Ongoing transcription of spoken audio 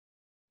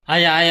哎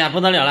呀，不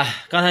得了了！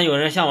刚才有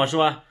人向我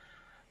说，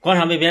广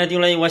场被别人丢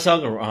了一窝小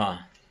狗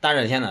啊！大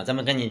热天的，咱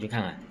们赶紧去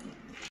看看。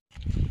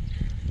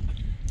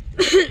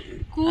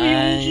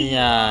哎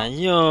呀，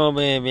又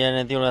被别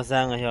人丢了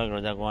3个小狗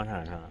在广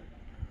场上。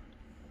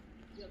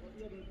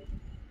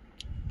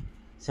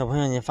小朋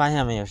友，你发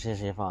现没有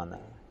谁放的？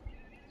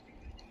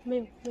没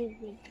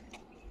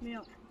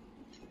有。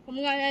我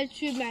们刚才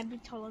去买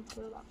巧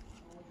克力了。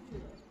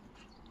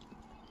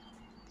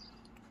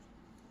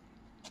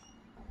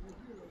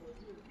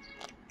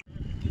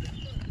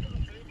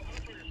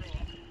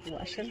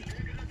我是。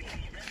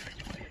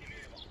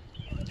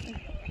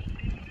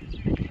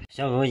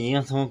小狗已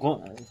经从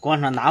广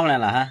场拿过来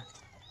了哈。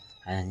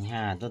哎呀，你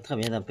看都特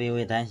别的卑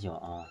微胆小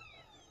啊。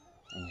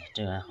哎，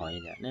这个还好一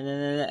点。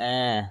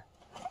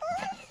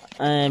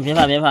来，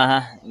别怕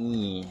哈。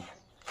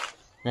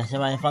那先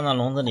把你放到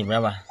笼子里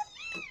边吧。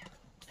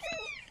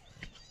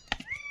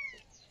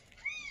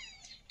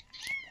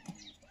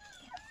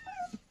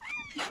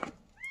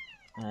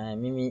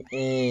咪咪，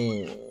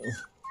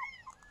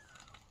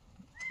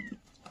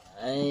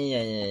哎呀，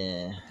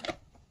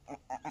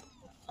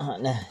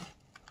来，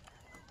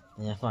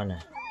你先放着，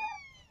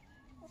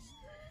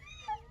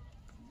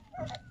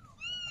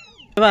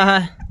对吧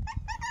哈？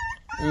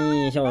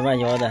小尾巴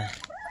摇的，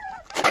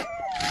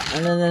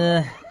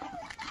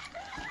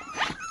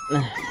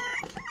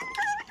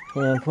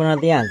来，铺上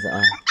垫子啊，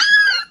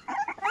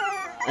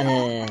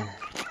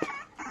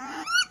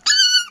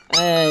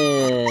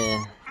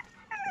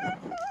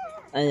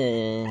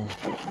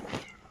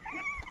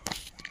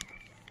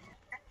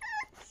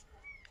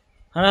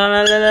好了，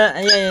来，来，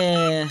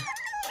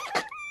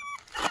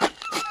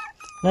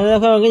快，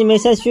我给你们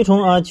先驱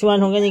虫啊！驱完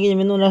虫，赶紧给你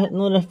们弄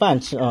点饭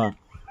吃啊！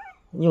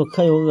又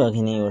渴又饿，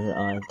肯定又是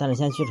啊！但是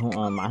先驱虫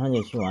啊，马上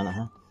就驱完了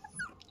哈！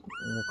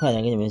快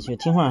点给你们驱，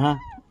听话哈！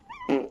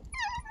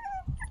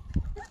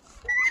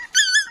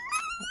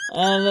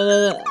来，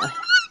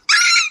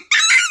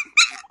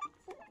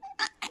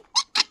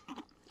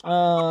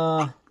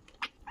好。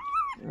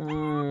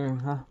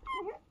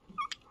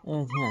哎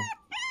呀天，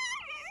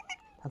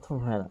它吐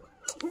出来了，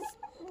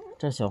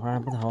这小花还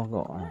不太好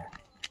搞啊！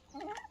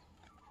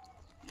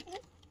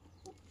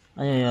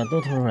哎呀，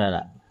都吐出来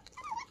了，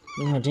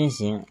你看真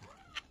行。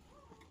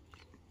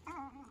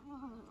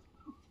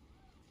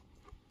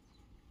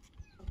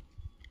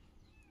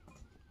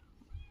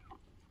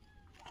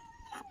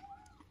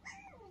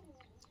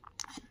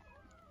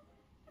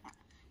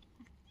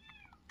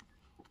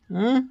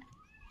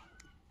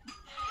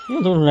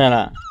又吐出来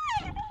了，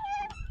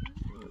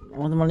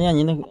我怎么连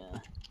你那个？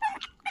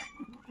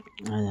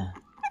哎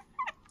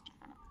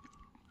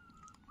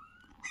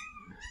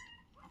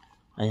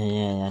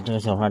呀，这个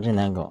小花真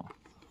难搞。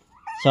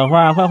小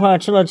花，快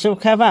吃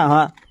开饭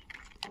哈！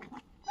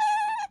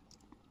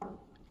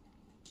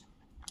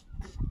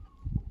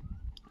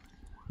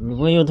你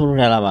不会又吐出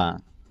来了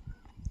吧？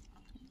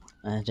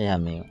这下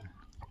没有。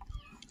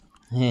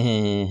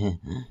嘿，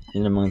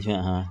有点蒙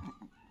圈哈。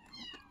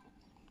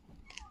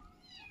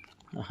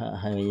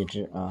还有一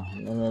只啊！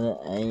来，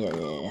哎呀，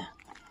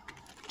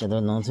这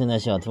都农村的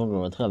小土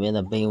狗，特别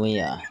的卑微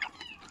啊。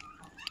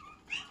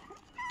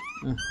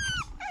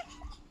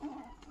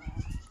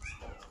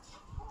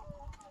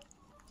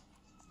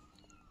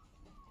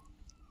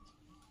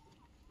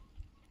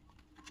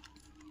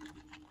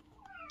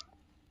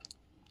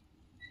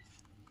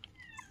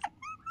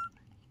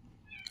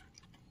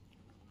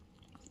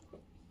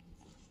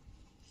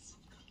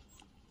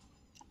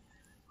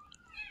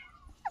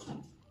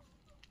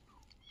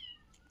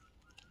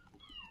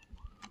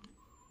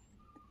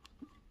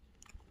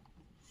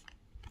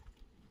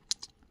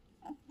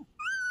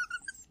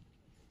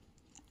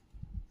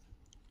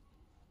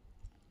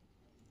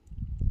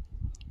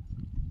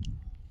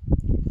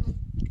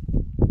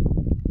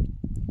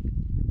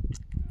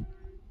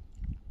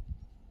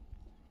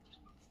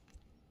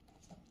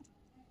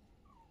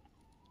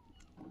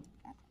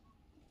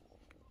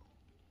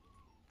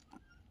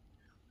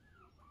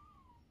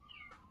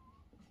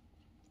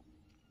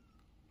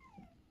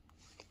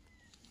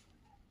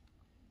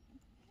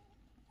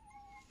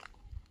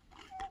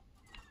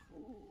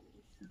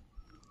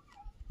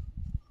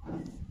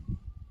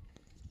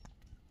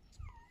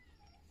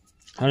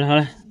好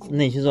了，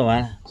内区做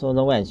完了，做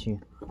到外区。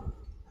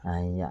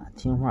哎呀，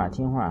听话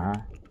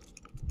啊！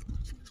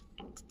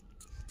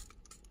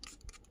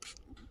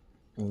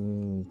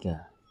一个，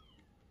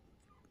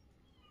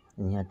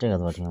你看这个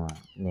多听话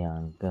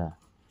，2个，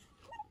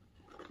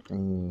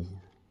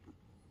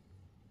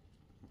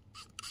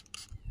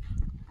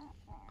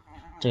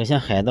这个像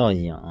海盗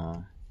一样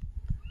啊，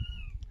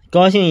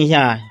高兴一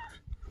下。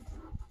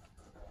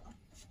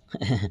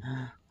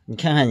你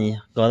看你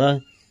搞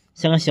得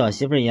像个小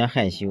媳妇一样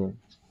害羞，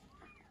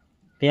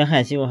别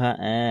害羞哈，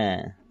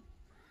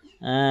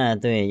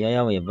对，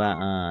摇尾巴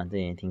啊，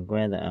对，挺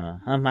乖的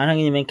啊。好，马上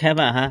给你们开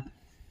饭哈，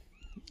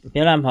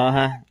别乱跑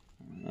哈，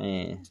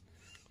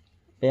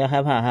不要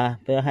害怕哈，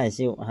不要害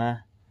羞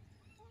哈。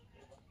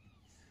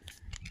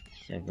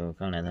小狗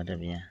刚来到这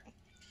边，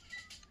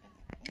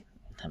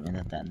它们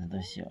的胆子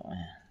都小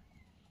呀。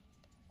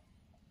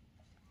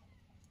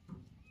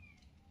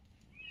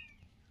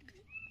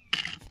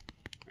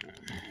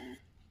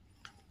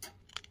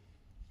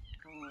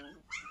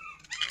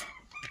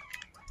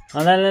好，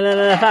来，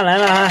饭来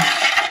了啊！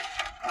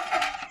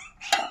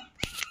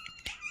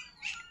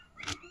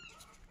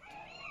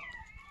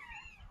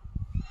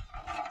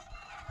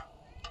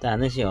胆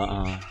子小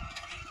啊，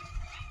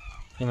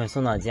给你们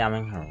送到家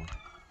门口。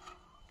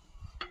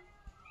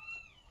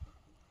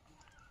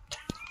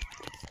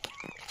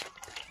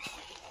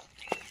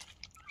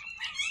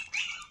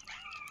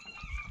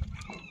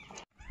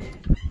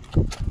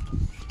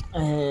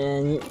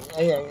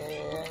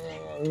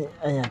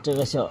哎呀，这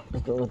个小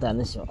狗狗胆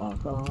子小啊，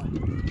快，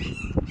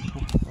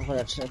我回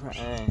来吃一块，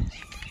哎。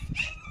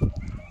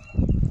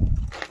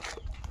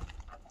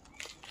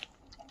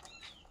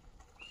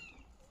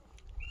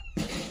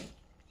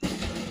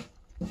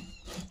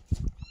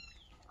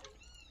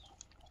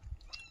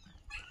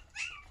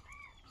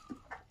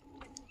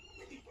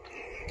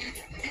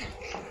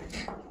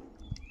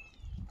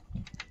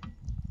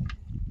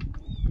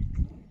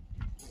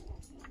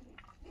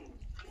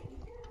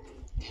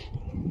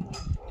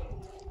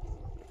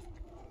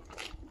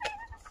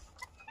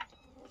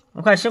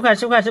快吃，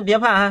别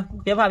怕啊！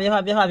别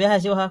害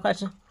羞哈，快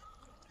吃！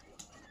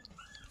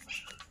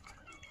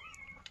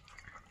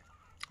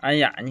哎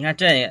呀，你看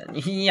这个，哎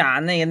呀，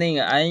那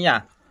个，哎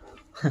呀，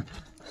哼，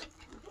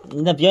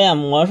你在表演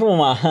魔术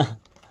吗？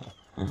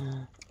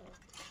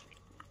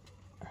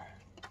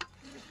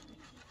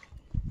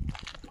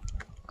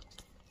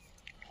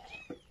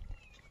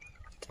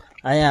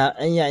哎呀，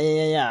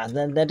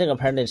在这个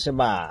盆里吃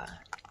吧。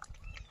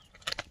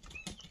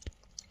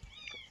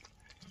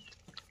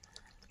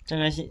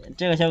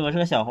这个小狗是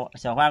个小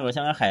花狗，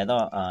像个海盗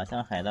啊，像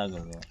个海盗狗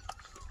狗。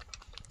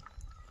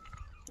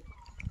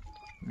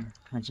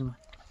看吃吧。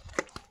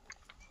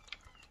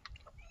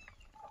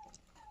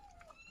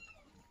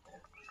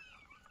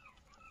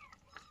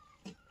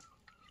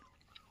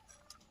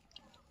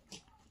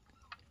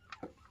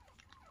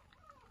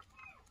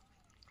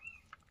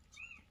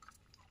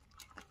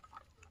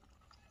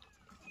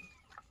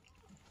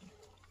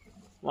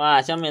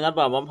哇，小美的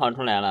宝宝跑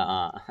出来了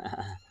啊！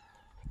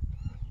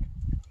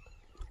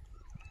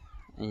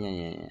哎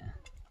呀！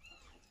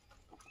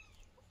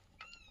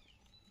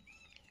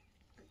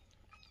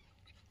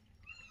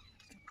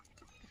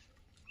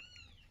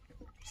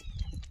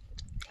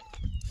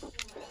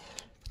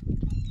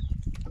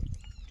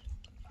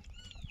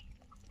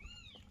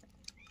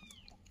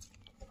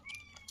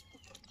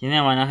今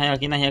天晚上还要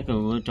给那些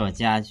狗狗找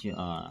家去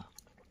啊！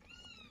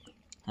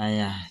哎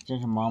呀，真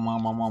是忙啊！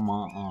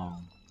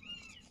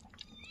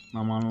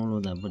忙碌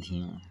的不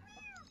停。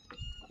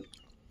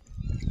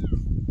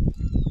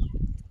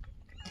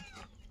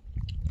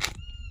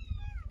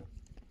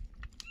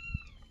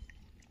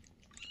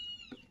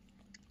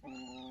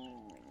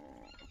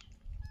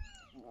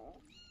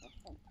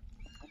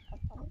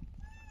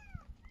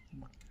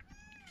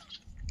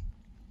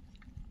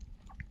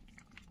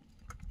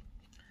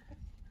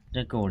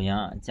这狗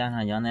粮加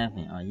上羊奶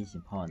粉啊，一起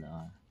泡的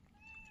啊。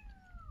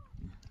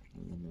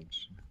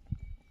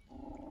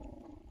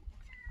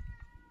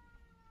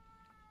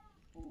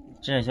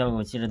这小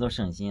狗其实都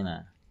省心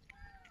了。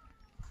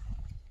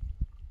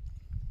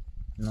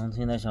农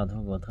村的小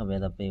土狗特别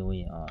的卑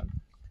微啊，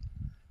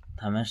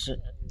他们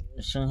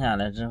生下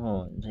来之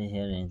后，这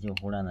些人就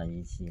胡乱的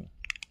遗弃。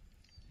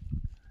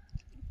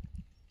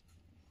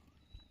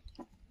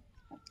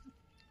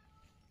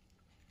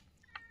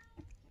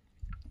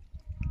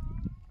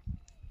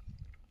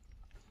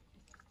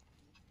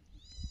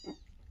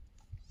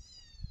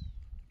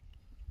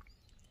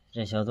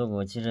这小土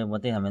狗其实我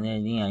对他们的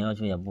营养要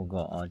求也不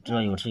高啊，只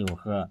要有吃有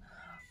喝，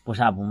不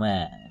杀不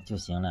卖就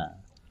行了，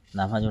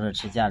哪怕就是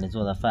吃家里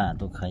做的饭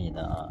都可以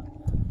的啊。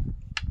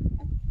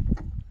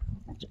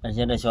而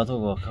且这小土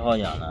狗可好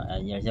养了，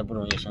而且不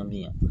容易生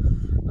病。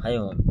还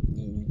有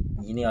你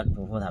一定要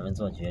嘱咐他们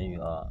做绝育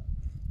啊，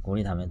鼓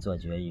励他们做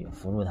绝育，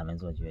辅助他们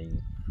做绝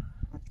育。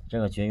这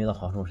个绝育的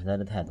好处实在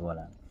是太多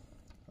了，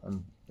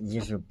一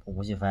是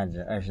不去繁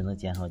殖，二是能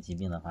减少疾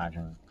病的发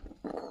生。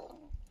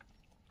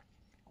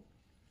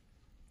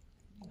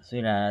虽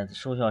然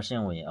收效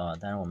甚微啊，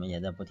但是我们也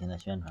在不停的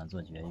宣传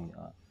做绝育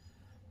啊。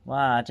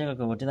哇，这个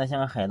狗狗真的像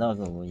个海盗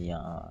狗狗一样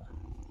啊！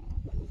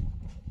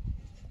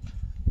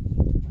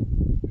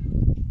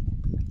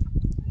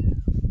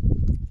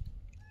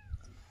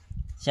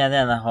现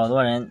在呢，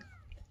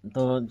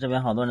这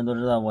边好多人都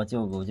知道我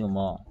救狗救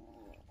猫，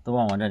都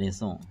往我这里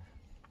送，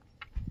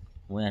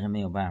我也是没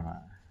有办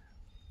法，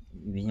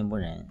于心不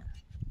忍。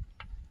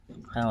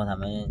还好他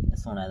们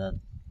送来的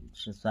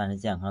算是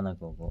健康的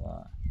狗狗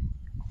啊。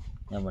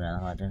要不然的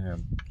话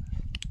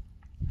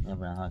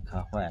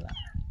可坏了。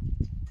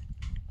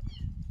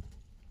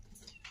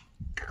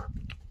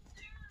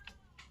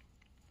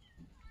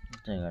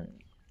这个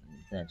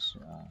再吃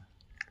啊。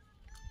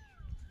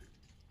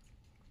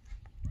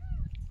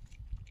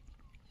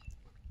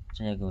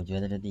这些狗觉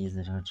得这第一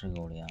次吃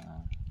狗粮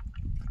啊，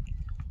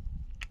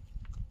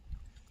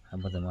还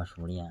不怎么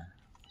熟练。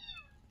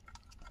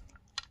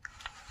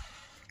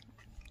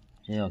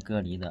这要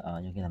隔离的啊，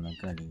就给他们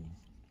隔离。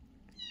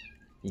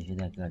必须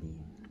得隔离。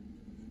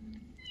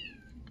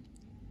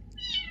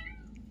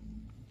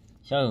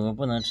小狗狗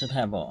不能吃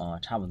太饱啊，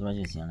差不多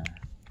就行了。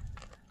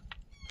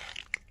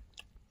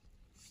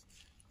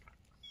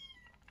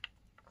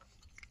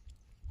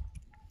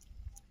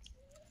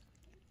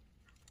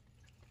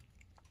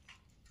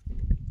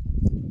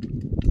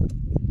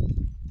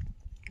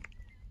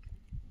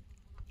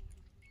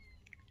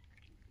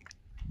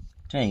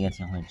这个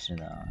挺会吃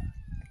的啊，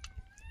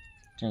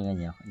这个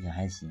也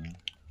还行。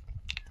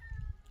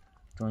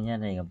中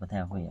间这个不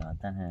太会啊，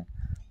但是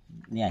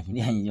练习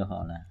练习就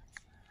好了。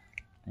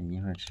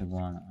一会儿吃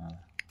光了啊，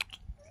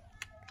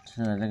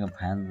吃的这个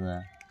盘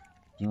子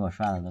比我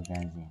刷的都干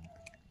净。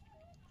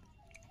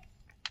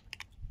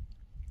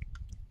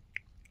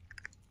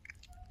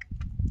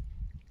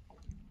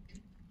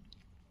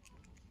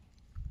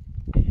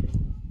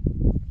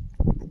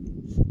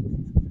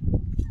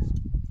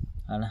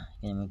好了，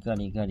给你们隔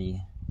离隔离，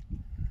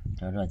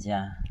找找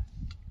家，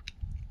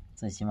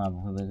最起码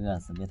不会被饿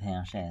死，被太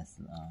阳晒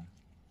死啊。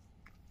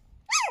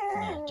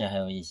这还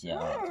有一些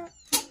啊，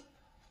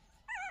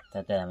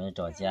再带他们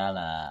找家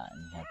了，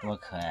你看多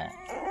可爱！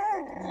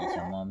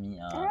小猫咪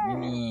啊，咪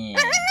咪。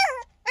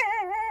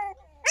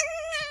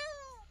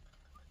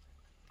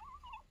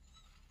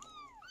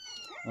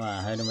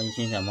哇，还有这么一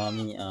群小猫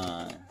咪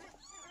啊！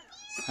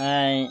嗨，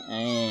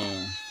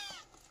哎，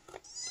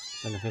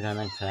真的非常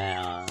的可爱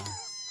啊！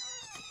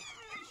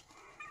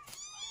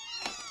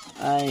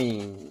哎，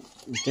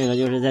这个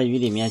就是在雨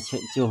里面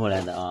救回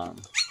来的啊，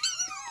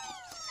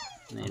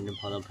那一只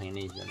跑到盆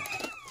里去了。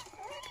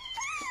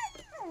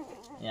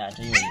哎呀，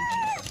真有一只！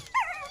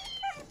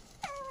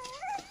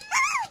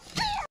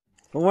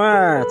风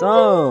儿，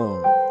走！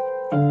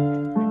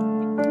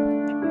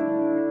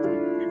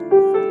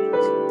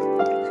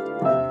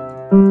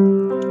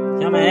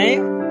小美，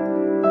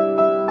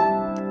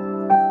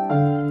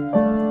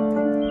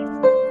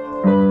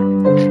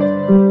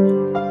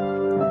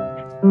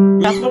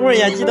呀，风儿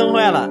也激动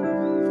坏了。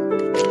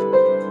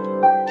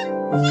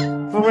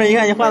风儿一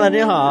看你画的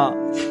真好。